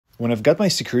When I've got my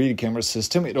security camera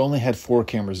system, it only had 4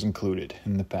 cameras included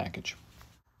in the package.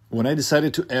 When I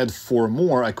decided to add 4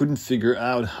 more, I couldn't figure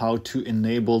out how to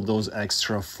enable those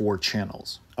extra 4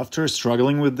 channels. After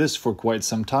struggling with this for quite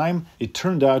some time, it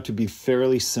turned out to be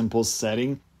fairly simple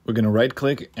setting. We're going to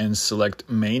right-click and select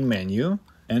Main Menu,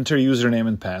 enter username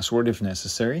and password if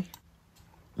necessary,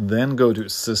 then go to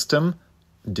System,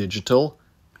 Digital,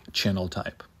 Channel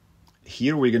Type.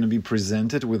 Here we're going to be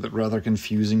presented with a rather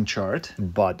confusing chart,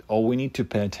 but all we need to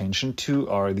pay attention to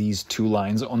are these 2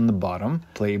 lines on the bottom,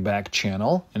 playback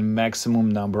channel and maximum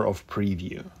number of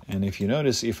preview. And if you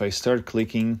notice, if I start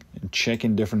clicking and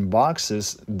checking different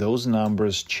boxes, those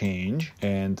numbers change,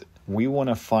 and we want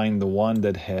to find the one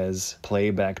that has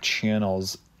playback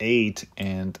channels 8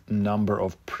 and number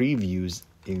of previews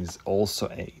is also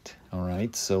 8. All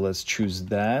right, so let's choose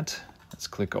that. Let's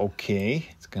click OK.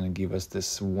 It's going to give us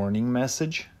this warning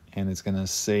message, and it's going to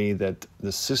say that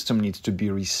the system needs to be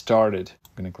restarted.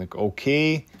 I'm going to click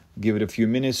OK, give it a few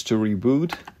minutes to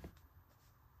reboot.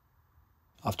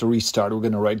 After restart, we're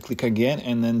going to right-click again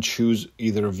and then choose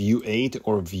either View 8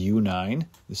 or View 9.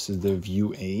 This is the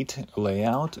View 8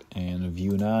 layout, and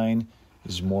View 9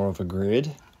 is more of a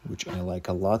grid, which I like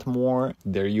a lot more.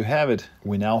 There you have it.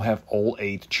 We now have all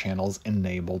 8 channels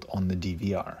enabled on the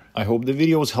DVR. I hope the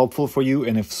video was helpful for you,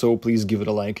 and if so, please give it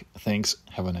a like. Thanks.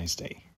 Have a nice day.